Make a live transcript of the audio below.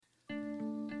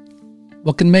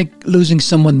What can make losing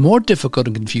someone more difficult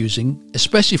and confusing,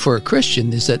 especially for a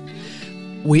Christian, is that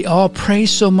we all pray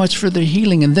so much for their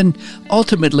healing and then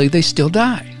ultimately they still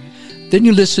die. Then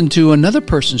you listen to another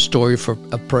person's story for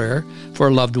a prayer for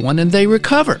a loved one and they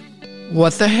recover.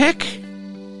 What the heck?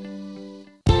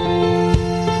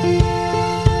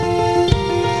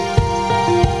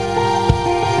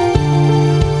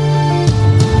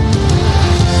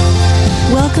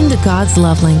 Welcome to God's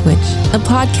Love Language, a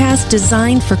podcast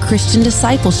designed for Christian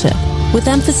discipleship with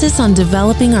emphasis on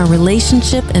developing our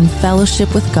relationship and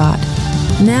fellowship with God.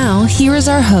 Now, here is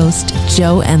our host,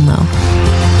 Joe Enlow.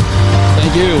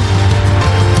 Thank you.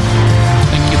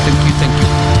 Thank you.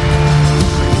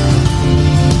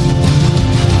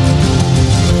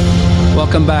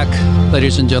 Welcome back,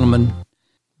 ladies and gentlemen.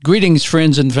 Greetings,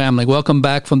 friends and family. Welcome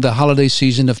back from the holiday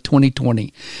season of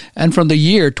 2020 and from the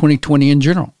year 2020 in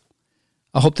general.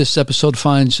 I hope this episode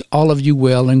finds all of you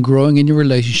well and growing in your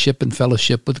relationship and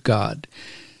fellowship with God.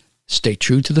 Stay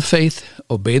true to the faith,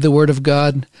 obey the Word of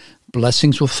God.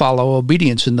 Blessings will follow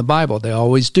obedience in the Bible. They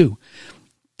always do.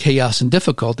 Chaos and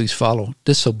difficulties follow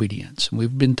disobedience. And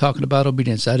we've been talking about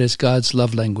obedience. That is God's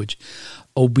love language,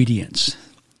 obedience.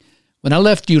 When I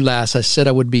left you last, I said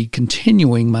I would be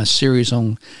continuing my series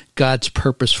on God's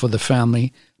purpose for the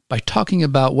family by talking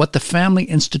about what the family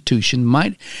institution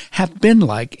might have been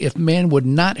like if man would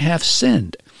not have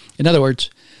sinned. In other words,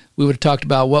 we would have talked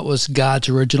about what was God's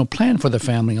original plan for the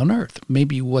family on earth,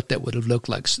 maybe what that would have looked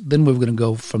like. Then we're going to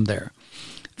go from there.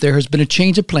 There has been a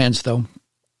change of plans, though.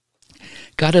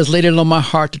 God has laid it on my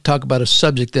heart to talk about a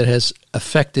subject that has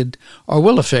affected or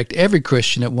will affect every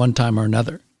Christian at one time or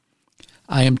another.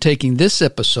 I am taking this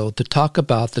episode to talk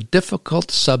about the difficult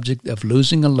subject of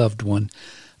losing a loved one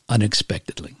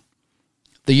unexpectedly.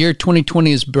 The year 2020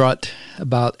 has brought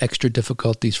about extra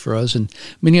difficulties for us, and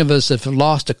many of us have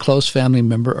lost a close family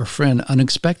member or friend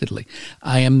unexpectedly.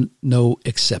 I am no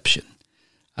exception.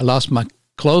 I lost my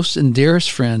close and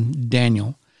dearest friend,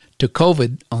 Daniel, to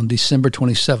COVID on December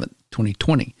 27th,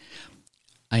 2020.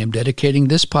 I am dedicating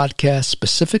this podcast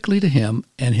specifically to him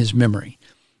and his memory.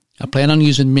 I plan on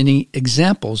using many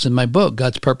examples in my book,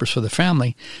 God's Purpose for the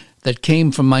Family, that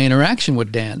came from my interaction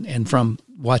with Dan and from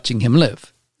watching him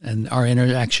live and our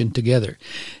interaction together.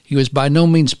 He was by no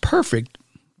means perfect,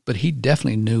 but he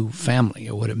definitely knew family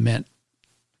or what it meant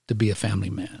to be a family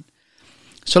man.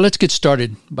 So let's get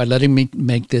started by letting me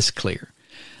make this clear.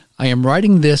 I am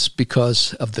writing this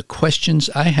because of the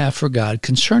questions I have for God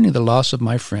concerning the loss of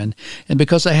my friend, and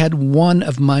because I had one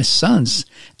of my sons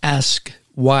ask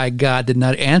why God did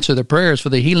not answer the prayers for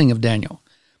the healing of Daniel.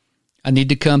 I need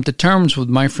to come to terms with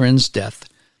my friend's death.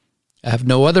 I have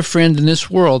no other friend in this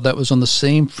world that was on the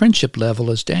same friendship level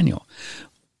as Daniel.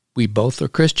 We both are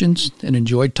Christians and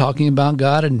enjoyed talking about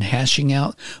God and hashing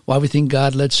out why we think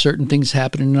God let certain things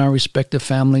happen in our respective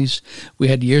families. We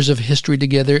had years of history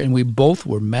together, and we both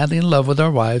were madly in love with our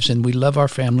wives, and we love our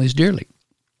families dearly.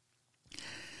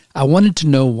 I wanted to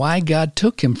know why God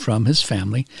took him from his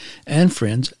family and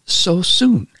friends so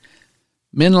soon.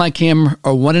 Men like him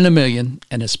are one in a million,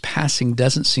 and his passing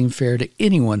doesn't seem fair to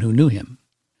anyone who knew him.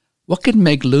 What can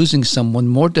make losing someone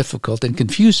more difficult and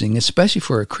confusing, especially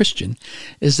for a Christian,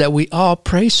 is that we all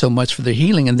pray so much for their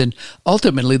healing and then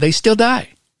ultimately they still die.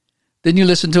 Then you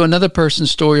listen to another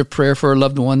person's story of prayer for a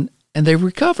loved one and they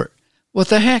recover. What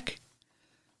the heck?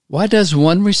 Why does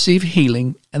one receive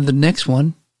healing and the next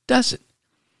one doesn't?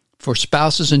 For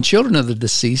spouses and children of the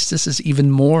deceased, this is even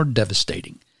more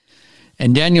devastating.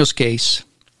 In Daniel's case,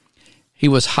 he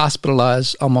was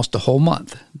hospitalized almost a whole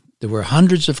month. There were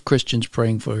hundreds of Christians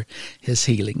praying for his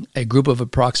healing. A group of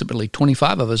approximately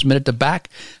 25 of us met at the back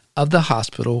of the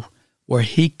hospital where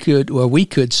we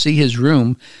could see his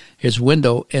room, his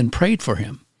window, and prayed for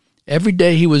him. Every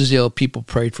day he was ill, people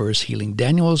prayed for his healing.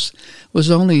 Daniel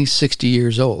was only 60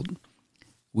 years old.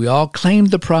 We all claimed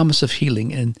the promise of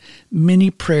healing, and many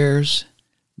prayers,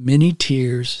 many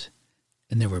tears,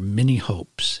 and there were many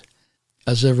hopes.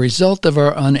 As a result of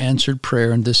our unanswered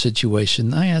prayer in this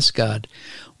situation, I asked God,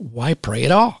 why pray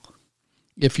at all?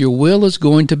 If your will is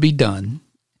going to be done,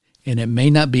 and it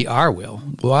may not be our will,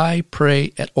 why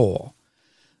pray at all?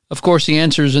 Of course, the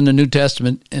answer is in the New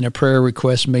Testament in a prayer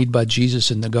request made by Jesus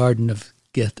in the Garden of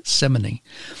Gethsemane.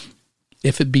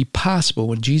 If it be possible,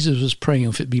 when Jesus was praying,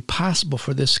 if it be possible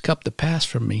for this cup to pass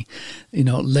from me,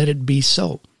 let it be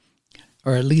so.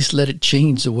 Or at least let it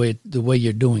change the way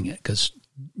you're doing it, because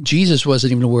Jesus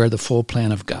wasn't even aware of the full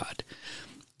plan of God.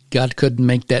 God couldn't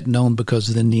make that known because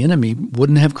then the enemy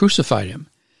wouldn't have crucified him.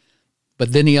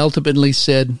 But then he ultimately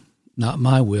said, not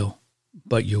my will,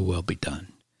 but your will be done.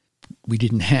 He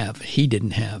didn't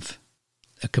have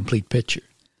a complete picture.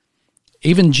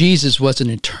 Even Jesus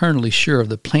wasn't eternally sure of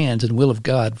the plans and will of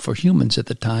God for humans at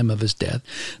the time of his death,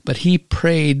 but he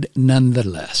prayed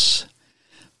nonetheless.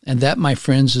 And that, my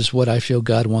friends, is what I feel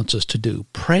God wants us to do.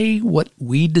 Pray what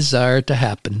we desire to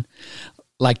happen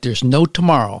like there's no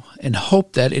tomorrow, and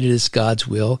hope that it is God's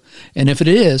will. And if it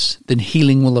is, then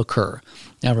healing will occur.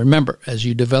 Now remember, as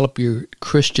you develop your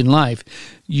Christian life,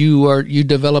 you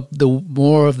develop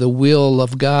more of the will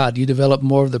of God. You develop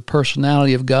more of the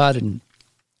personality of God, and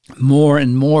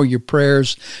more your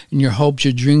prayers and your hopes,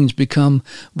 your dreams become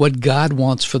what God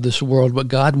wants for this world, what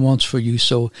God wants for you.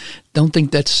 So don't think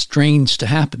that's strange to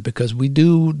happen, because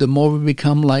the more we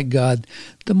become like God,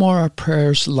 the more our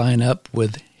prayers line up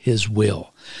with his will.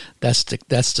 That's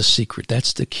the secret.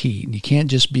 That's the key. You can't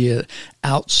just be an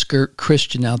outskirt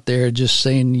Christian out there just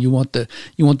saying you want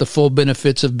the full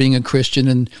benefits of being a Christian,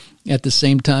 and at the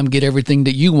same time get everything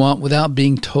that you want without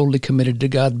being totally committed to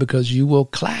God, because you will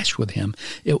clash with him.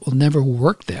 It will never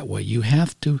work that way. You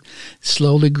have to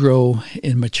slowly grow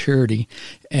in maturity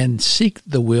and seek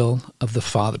the will of the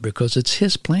Father, because it's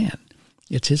his plan.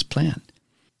 It's his plan.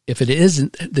 If it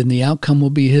isn't, then the outcome will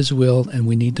be his will, and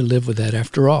we need to live with that.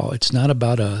 After all, it's not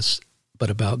about us, but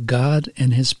about God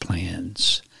and his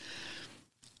plans.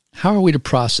 How are we to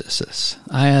process this?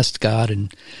 I asked God,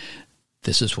 and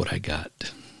this is what I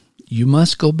got. You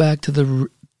must go back to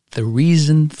the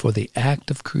reason for the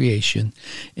act of creation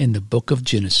in the book of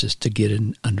Genesis to get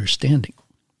an understanding.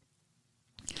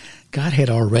 God had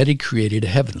already created a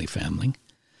heavenly family,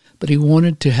 but he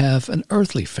wanted to have an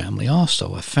earthly family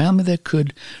also, a family that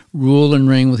could rule and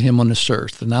reign with him on this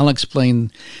earth. And I'll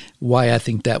explain why I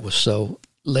think that was so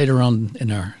later on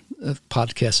in our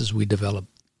podcast as we develop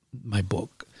my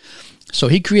book. So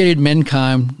he created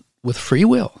mankind with free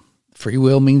will. Free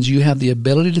will means you have the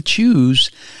ability to choose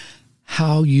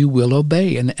how you will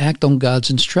obey and act on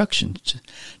God's instructions,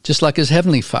 just like his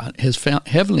heavenly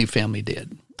family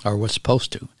did, or was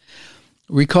supposed to.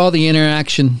 Recall the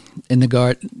interaction in the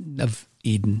Garden of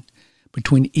Eden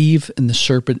between Eve and the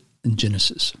serpent in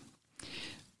Genesis.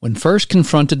 When first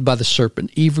confronted by the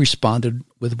serpent, Eve responded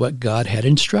with what God had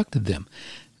instructed them.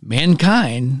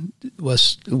 Mankind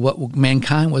was what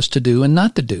mankind was to do and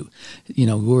not to do. We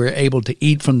were able to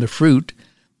eat from the fruit,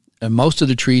 most of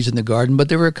the trees in the garden, but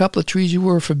there were a couple of trees you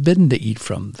were forbidden to eat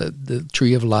from, the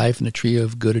tree of life and the tree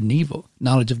of good and evil,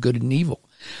 knowledge of good and evil.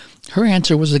 Her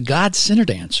answer was a God-centered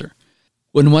answer.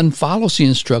 When one follows the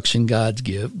instruction God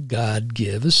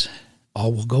gives,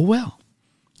 all will go well.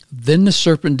 Then the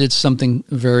serpent did something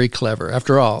very clever.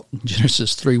 After all,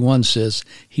 Genesis 3:1 says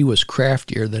he was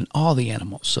craftier than all the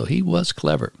animals, so he was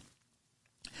clever.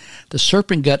 The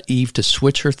serpent got Eve to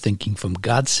switch her thinking from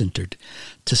God-centered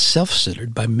to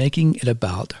self-centered by making it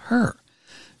about her.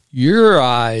 Your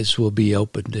eyes will be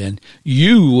opened and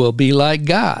you will be like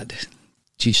God.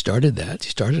 She started that. She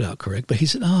started out correct, but he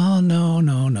said, oh,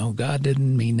 no, God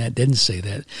didn't mean that, didn't say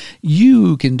that.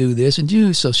 You can do this and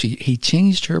you. So he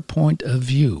changed her point of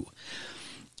view.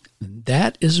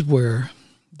 That is where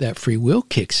that free will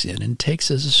kicks in and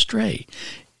takes us astray.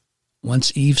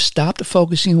 Once Eve stopped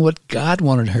focusing on what God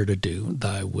wanted her to do,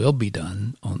 thy will be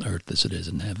done on earth as it is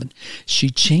in heaven,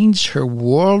 she changed her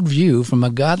worldview from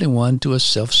a godly one to a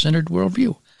self-centered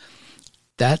worldview.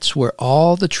 That's where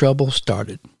all the trouble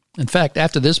started. In fact,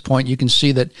 after this point, you can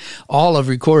see that all of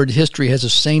recorded history has the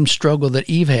same struggle that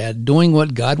Eve had, doing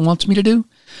what God wants me to do,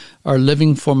 or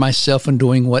living for myself and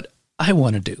doing what I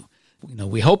want to do.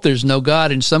 We hope there's no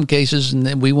God in some cases, and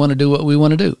then we want to do what we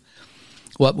want to do.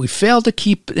 What we fail to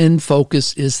keep in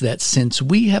focus is that since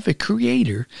we have a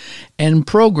creator and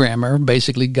programmer,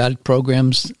 basically God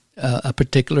programs a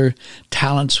particular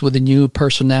talents within you,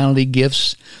 personality,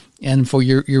 gifts, and for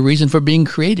your reason for being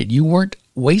created. You weren't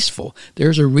wasteful.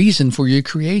 There's a reason for your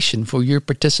creation, for your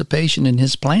participation in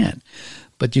his plan.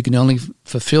 But you can only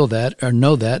fulfill that or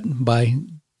know that by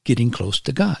getting close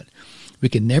to God. We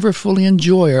can never fully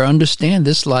enjoy or understand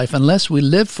this life unless we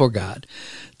live for God,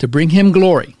 to bring him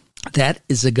glory. That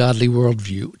is a godly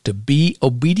worldview, to be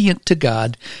obedient to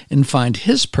God and find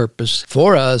his purpose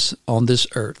for us on this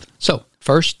earth. So,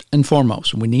 first and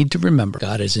foremost, we need to remember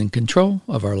God is in control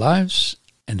of our lives,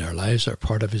 and our lives are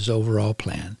part of his overall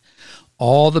plan.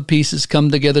 All the pieces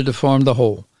come together to form the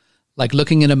whole, like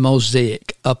looking at a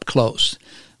mosaic up close.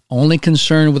 Only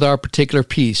concerned with our particular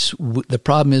piece, the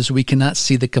problem is we cannot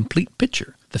see the complete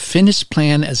picture, the finished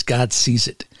plan as God sees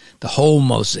it, the whole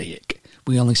mosaic.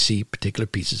 We only see particular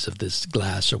pieces of this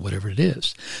glass or whatever it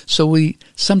is. So we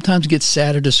sometimes get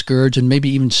sad or discouraged and maybe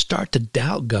even start to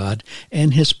doubt God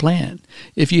and his plan.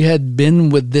 If you had been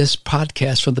with this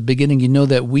podcast from the beginning, you know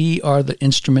that we are the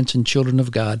instruments and children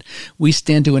of God. We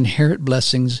stand to inherit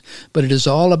blessings, but it is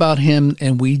all about him,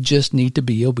 and we just need to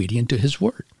be obedient to his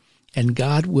word. And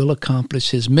God will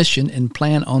accomplish his mission and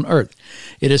plan on earth.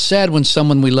 It is sad when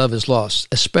someone we love is lost,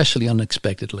 especially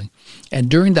unexpectedly. And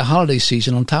during the holiday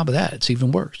season, on top of that, it's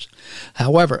even worse.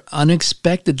 However,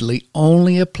 unexpectedly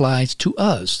only applies to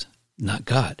us, not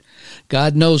God.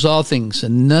 God knows all things,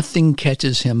 and nothing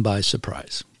catches him by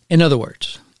surprise. In other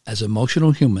words, as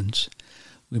emotional humans,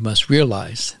 we must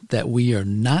realize that we are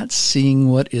not seeing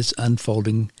what is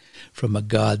unfolding from a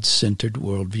God-centered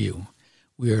worldview.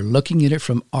 We are looking at it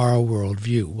from our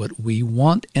worldview, what we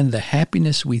want and the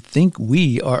happiness we think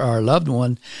we or our loved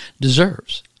one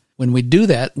deserves. When we do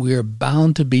that, we are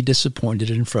bound to be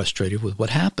disappointed and frustrated with what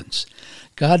happens.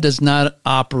 God does not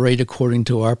operate according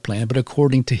to our plan, but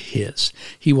according to his.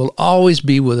 He will always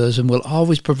be with us and will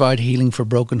always provide healing for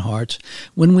broken hearts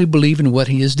when we believe in what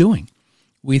he is doing.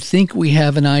 We think we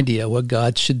have an idea what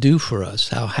God should do for us,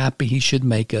 how happy he should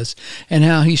make us, and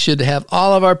how he should have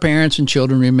all of our parents and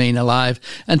children remain alive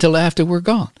until after we're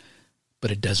gone.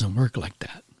 But it doesn't work like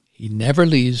that. He never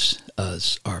leaves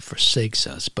us or forsakes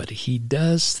us, but he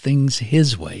does things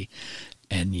his way.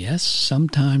 And yes,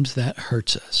 sometimes that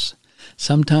hurts us.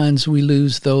 Sometimes we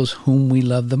lose those whom we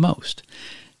love the most.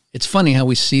 It's funny how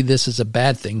we see this as a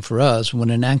bad thing for us when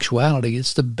in actuality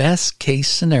it's the best case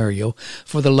scenario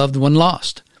for the loved one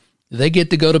lost. They get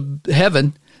to go to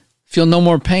heaven, feel no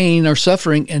more pain or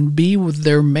suffering, and be with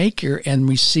their Maker and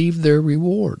receive their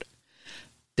reward.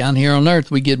 Down here on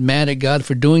earth, we get mad at God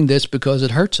for doing this because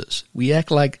it hurts us. We act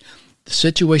like the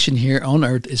situation here on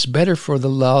earth is better for the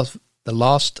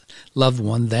lost loved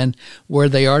one than where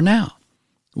they are now.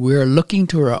 We are looking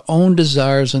to our own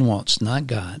desires and wants, not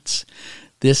God's.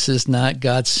 This is not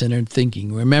God-centered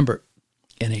thinking. Remember,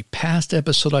 in a past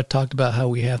episode, I talked about how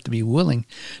we have to be willing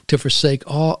to forsake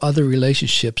all other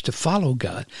relationships to follow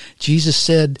God. Jesus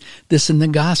said this in the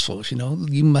Gospels,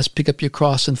 you must pick up your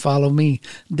cross and follow me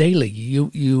daily.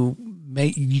 You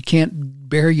can't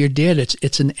bury your dead.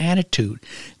 It's an attitude.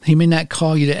 He may not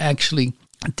call you to actually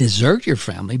desert your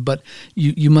family, but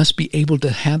you must be able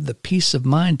to have the peace of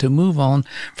mind to move on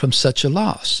from such a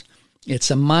loss.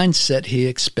 It's a mindset he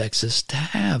expects us to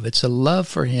have. It's a love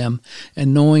for him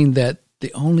and knowing that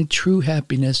the only true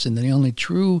happiness and the only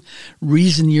true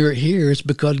reason you're here is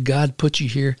because God put you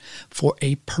here for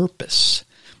a purpose.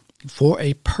 For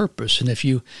a purpose. And if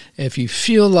you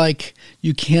feel like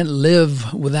you can't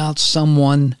live without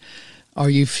someone, or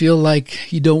you feel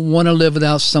like you don't want to live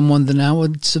without someone, then I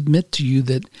would submit to you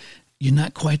that you're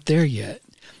not quite there yet.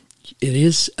 It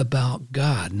is about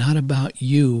God, not about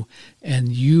you. And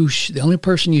the only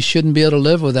person you shouldn't be able to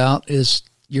live without is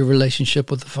your relationship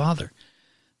with the Father,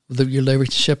 your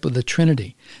relationship with the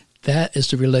Trinity. That is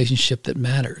the relationship that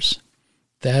matters.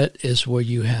 That is where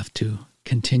you have to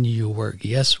continue your work.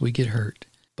 Yes, we get hurt,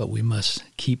 but we must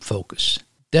keep focus.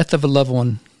 Death of a loved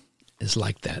one is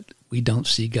like that. We don't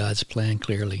see God's plan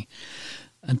clearly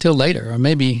until later, or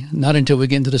maybe not until we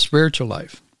get into the spiritual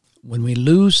life. When we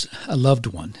lose a loved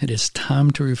one, it is time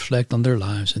to reflect on their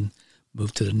lives and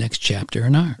move to the next chapter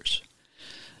in ours.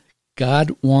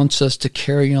 God wants us to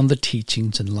carry on the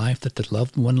teachings and life that the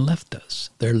loved one left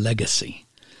us, their legacy,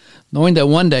 knowing that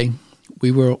one day we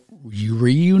will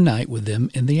reunite with them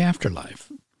in the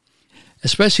afterlife,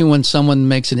 especially when someone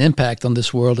makes an impact on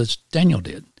this world as Daniel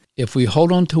did. If we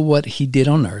hold on to what he did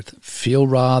on earth, feel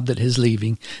robbed at his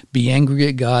leaving, be angry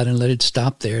at God and let it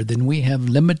stop there, then we have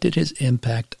limited his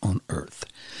impact on earth.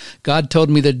 God told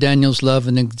me that Daniel's love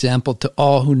and example to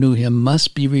all who knew him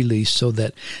must be released so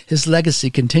that his legacy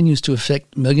continues to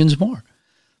affect millions more.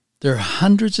 There are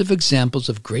hundreds of examples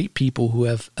of great people who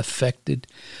have affected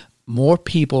more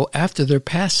people after their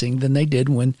passing than they did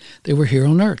when they were here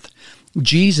on earth.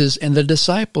 Jesus and the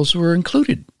disciples were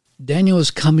included. Daniel is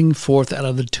coming forth out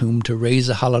of the tomb to raise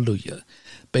a hallelujah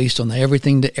based on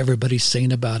everything that everybody's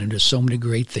saying about him. There's so many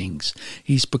great things.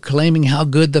 He's proclaiming how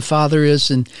good the Father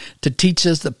is and to teach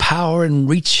us the power and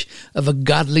reach of a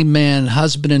godly man,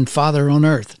 husband and father on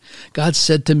earth. God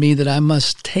said to me that I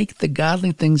must take the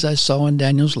godly things I saw in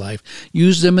Daniel's life,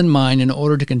 use them in mine in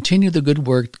order to continue the good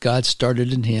work God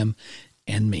started in him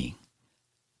and me.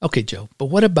 Okay, Joe, but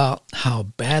what about how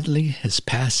badly his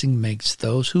passing makes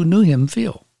those who knew him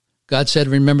feel? God said,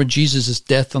 remember Jesus'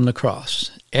 death on the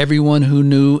cross. Everyone who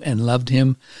knew and loved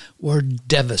him were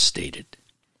devastated.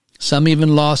 Some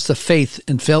even lost the faith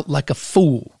and felt like a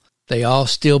fool. They all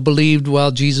still believed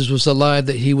while Jesus was alive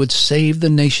that he would save the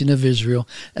nation of Israel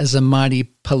as a mighty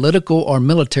political or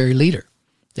military leader.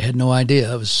 They had no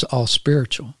idea it was all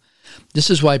spiritual. This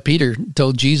is why Peter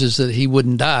told Jesus that he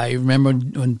wouldn't die. Remember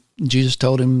when Jesus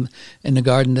told him in the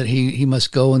garden that he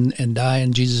must go and die,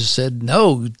 and Jesus said,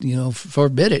 no,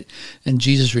 forbid it. And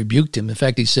Jesus rebuked him. In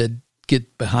fact, he said,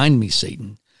 get behind me,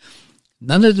 Satan.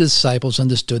 None of the disciples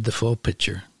understood the full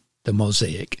picture, the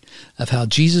mosaic, of how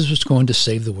Jesus was going to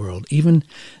save the world. Even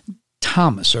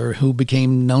Thomas, or who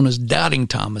became known as Doubting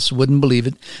Thomas, wouldn't believe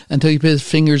it until he put his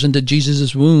fingers into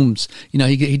Jesus' wounds.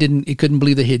 He couldn't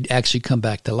believe that he'd actually come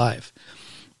back to life.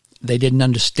 They didn't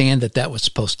understand that was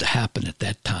supposed to happen at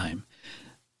that time.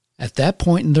 At that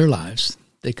point in their lives,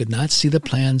 they could not see the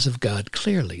plans of God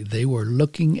clearly. They were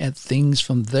looking at things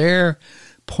from their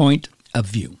point of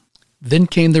view. Then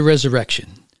came the resurrection,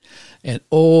 and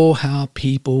oh, how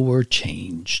people were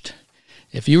changed.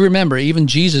 If you remember, even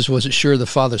Jesus wasn't sure of the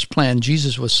Father's plan.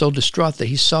 Jesus was so distraught that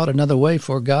he sought another way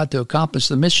for God to accomplish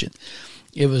the mission.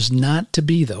 It was not to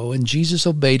be, though, and Jesus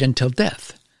obeyed until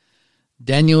death.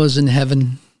 Daniel is in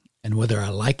heaven, and whether I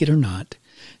like it or not,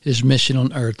 his mission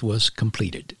on earth was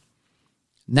completed.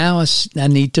 Now I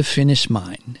need to finish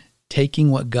mine, taking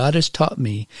what God has taught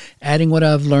me, adding what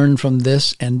I've learned from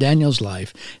this and Daniel's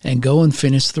life, and go and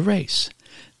finish the race.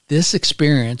 This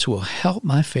experience will help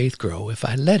my faith grow if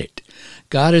I let it.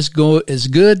 God is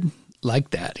good like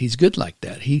that. He's good like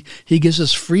that. He gives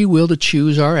us free will to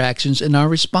choose our actions and our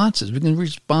responses. We can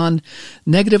respond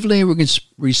negatively, or we can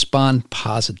respond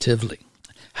positively.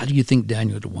 How do you think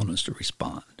Daniel would want us to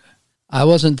respond? I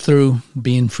wasn't through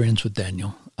being friends with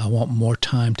Daniel. I want more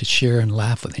time to share and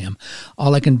laugh with him.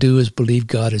 All I can do is believe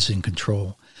God is in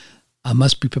control. I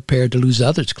must be prepared to lose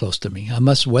others close to me. I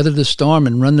must weather the storm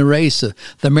and run the race,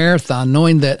 the marathon,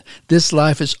 knowing that this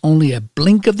life is only a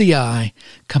blink of the eye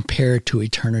compared to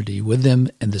eternity with them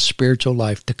and the spiritual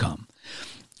life to come.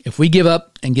 If we give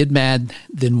up and get mad,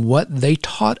 then what they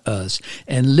taught us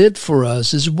and lived for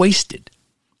us is wasted.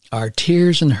 Our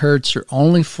tears and hurts are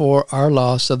only for our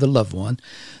loss of the loved one,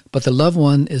 but the loved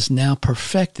one is now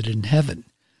perfected in heaven.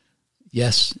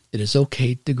 Yes, it is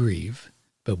okay to grieve,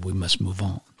 but we must move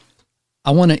on. I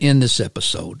want to end this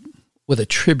episode with a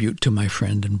tribute to my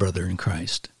friend and brother in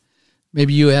Christ.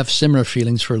 Maybe you have similar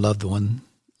feelings for a loved one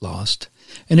lost.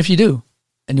 And if you do,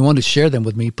 and you want to share them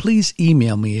with me, please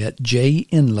email me at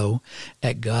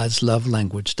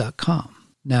jinlow@godslovelanguage.com.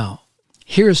 Now,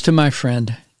 here's to my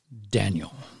friend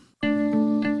Daniel.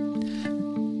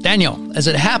 Daniel, as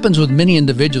it happens with many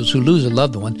individuals who lose a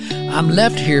loved one, I'm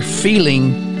left here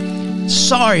feeling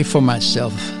sorry for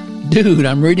myself. Dude,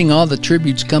 I'm reading all the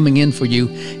tributes coming in for you,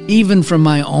 even from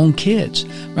my own kids.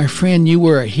 My friend, you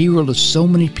were a hero to so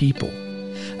many people.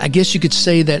 I guess you could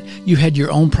say that you had your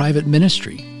own private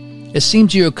ministry. It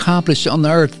seems you accomplished on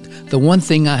the earth the one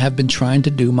thing I have been trying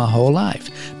to do my whole life,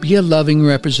 be a loving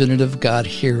representative of God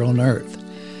here on earth.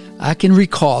 I can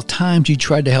recall times you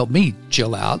tried to help me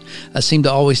chill out. I seemed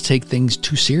to always take things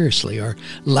too seriously or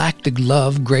lack the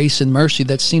love, grace, and mercy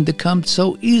that seemed to come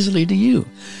so easily to you.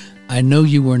 I know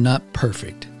you were not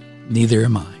perfect. Neither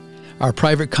am I. Our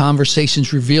private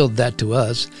conversations revealed that to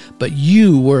us, but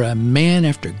you were a man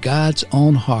after God's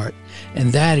own heart,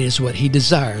 and that is what He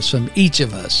desires from each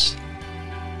of us.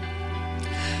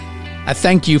 I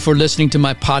thank you for listening to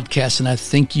my podcast, and I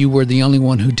think you were the only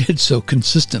one who did so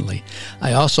consistently.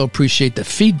 I also appreciate the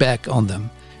feedback on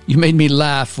them. You made me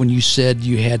laugh when you said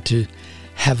you had to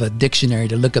have a dictionary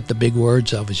to look up the big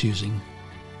words I was using.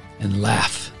 And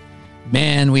laugh.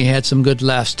 Man, we had some good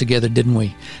laughs together, didn't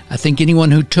we? I think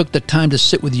anyone who took the time to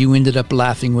sit with you ended up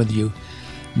laughing with you.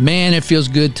 Man, it feels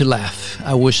good to laugh.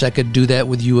 I wish I could do that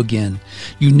with you again.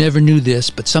 You never knew this,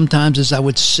 but sometimes as I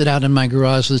would sit out in my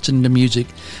garage listening to music,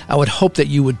 I would hope that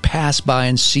you would pass by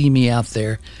and see me out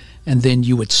there, and then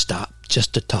you would stop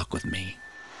just to talk with me.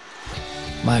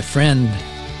 My friend,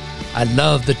 I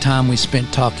love the time we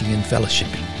spent talking and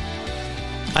fellowshipping.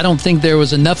 I don't think there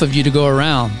was enough of you to go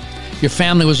around. Your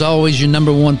family was always your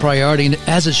number one priority, and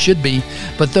as it should be,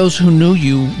 but those who knew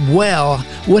you well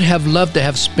would have loved to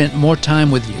have spent more time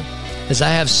with you. As I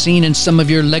have seen in some of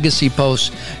your legacy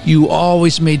posts, you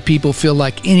always made people feel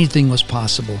like anything was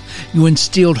possible. You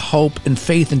instilled hope and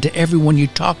faith into everyone you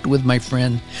talked with, my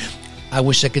friend. I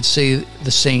wish I could say the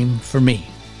same for me.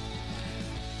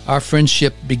 Our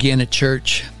friendship began at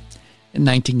church in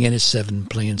 1987,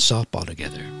 playing softball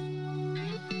together.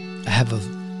 I have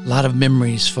a lot of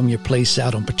memories from your place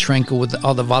out on Petrenko with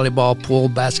all the volleyball, pool,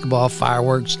 basketball,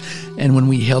 fireworks, and when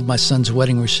we held my son's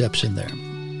wedding reception there.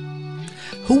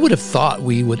 Who would have thought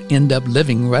we would end up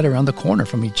living right around the corner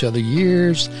from each other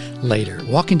years later,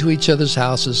 walking to each other's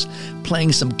houses,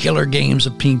 playing some killer games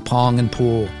of ping pong and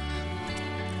pool?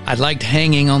 I liked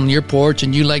hanging on your porch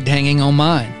and you liked hanging on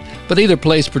mine, but either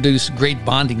place produced great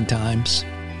bonding times.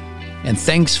 And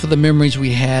thanks for the memories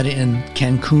we had in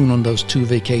Cancun on those 2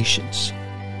 vacations.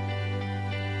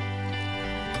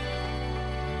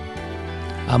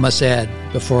 I must add,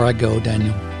 before I go,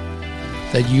 Daniel,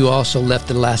 that you also left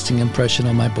a lasting impression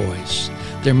on my boys.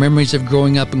 Their memories of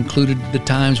growing up included the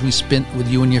times we spent with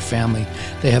you and your family.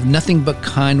 They have nothing but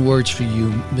kind words for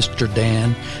you, Mr.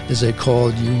 Dan, as they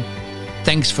called you.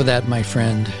 Thanks for that, my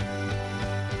friend.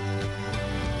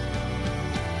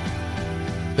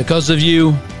 Because of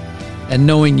you and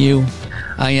knowing you,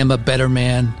 I am a better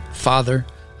man, father,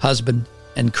 husband,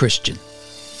 and Christian.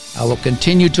 I will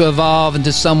continue to evolve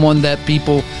into someone that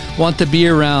people want to be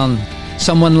around,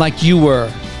 someone like you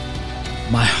were.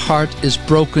 My heart is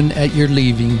broken at your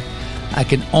leaving. I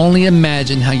can only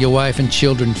imagine how your wife and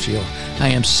children feel. I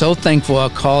am so thankful I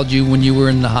called you when you were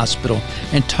in the hospital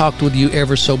and talked with you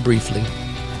ever so briefly.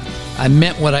 I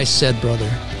meant what I said, brother.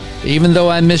 Even though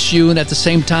I miss you, and at the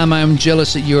same time I am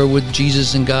jealous that you are with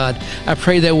Jesus and God, I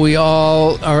pray that we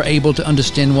all are able to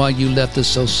understand why you left us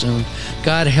so soon.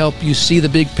 God help you see the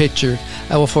big picture.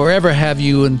 I will forever have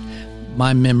you in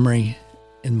my memory,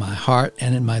 in my heart,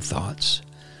 and in my thoughts.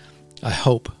 I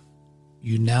hope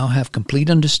you now have complete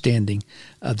understanding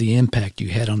of the impact you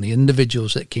had on the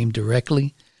individuals that came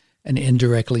directly and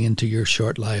indirectly into your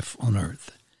short life on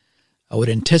earth. I would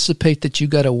anticipate that you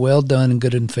got a well done and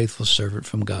good and faithful servant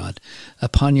from God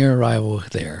upon your arrival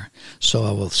there. So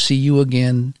I will see you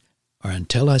again, or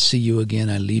until I see you again,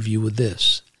 I leave you with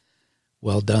this.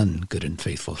 Well done, good and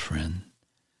faithful friend.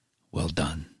 Well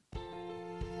done.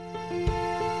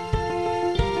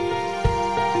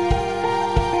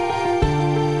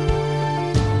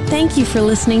 Thank you for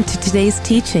listening to today's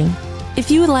teaching. If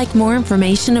you would like more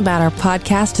information about our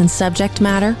podcast and subject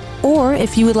matter, or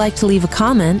if you would like to leave a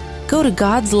comment, go to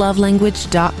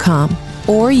godslovelanguage.com,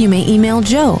 or you may email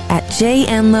Joe at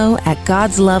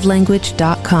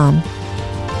jenlo@godslovelanguage.com.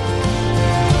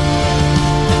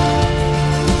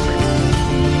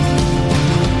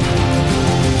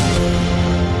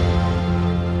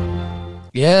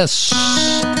 Yes.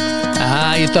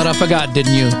 You thought I forgot,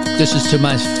 didn't you? This is to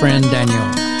my friend Daniel.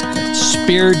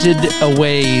 Spirited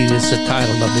Away is the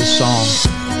title of this song.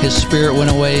 His spirit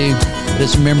went away, but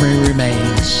his memory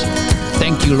remains.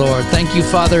 Thank you, Lord. Thank you,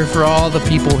 Father, for all the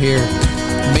people here.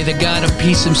 May the God of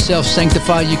peace himself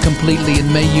sanctify you completely,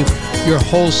 and may your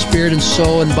whole spirit and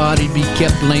soul and body be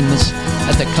kept blameless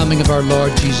at the coming of our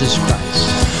Lord Jesus Christ.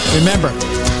 Remember,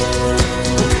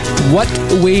 what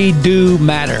we do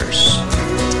matters.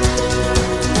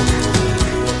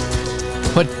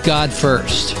 Put God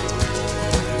first.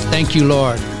 Thank you,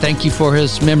 Lord. Thank you for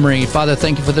his memory. Father,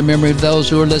 thank you for the memory of those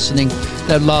who are listening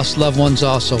that lost loved ones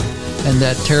also in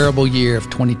that terrible year of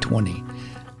 2020.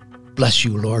 Bless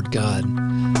you, Lord God.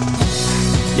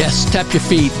 Yes, tap your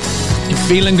feet. You're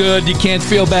feeling good. You can't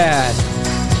feel bad.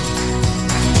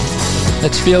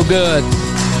 Let's feel good.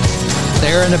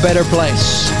 They're in a better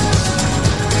place.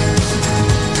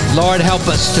 Lord, help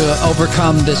us to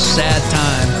overcome this sad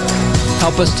time.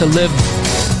 Help us to live.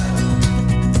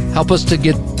 Help us to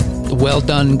get the well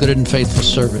done, good and faithful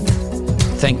servant.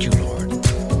 Thank you, Lord.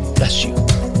 Bless you.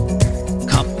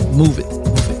 Come, move it,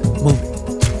 move it,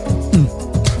 move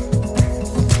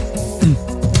it.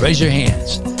 Raise your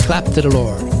hands. Clap to the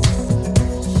Lord.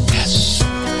 Yes.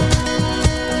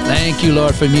 Thank you,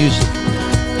 Lord, for music.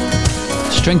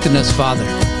 Strengthen us, Father.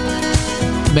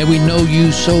 May we know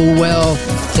you so well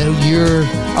that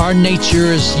our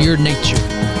nature is your nature.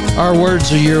 Our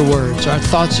words are your words. Our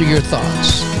thoughts are your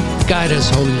thoughts. Guide us,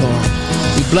 Holy Lord.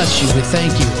 We bless you. We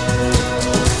thank you.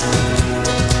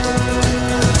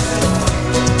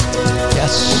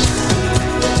 Yes.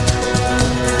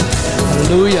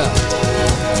 Hallelujah.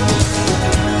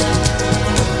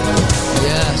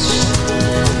 Yes.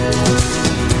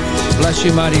 Bless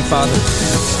you, mighty Father.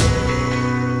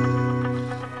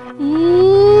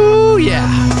 Ooh, yeah.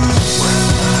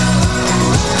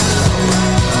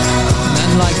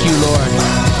 None like you, Lord.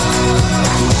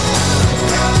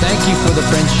 Thank you for the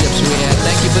friendships we had.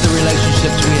 Thank you for the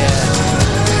relationships we had.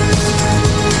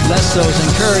 Bless those,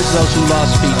 encourage those who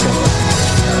lost people.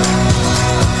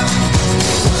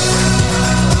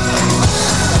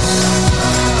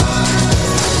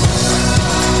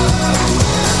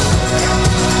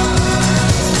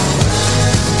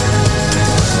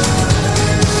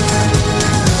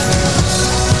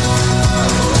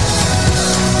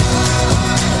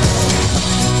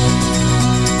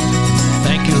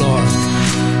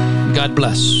 God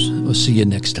bless. We'll see you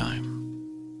next time.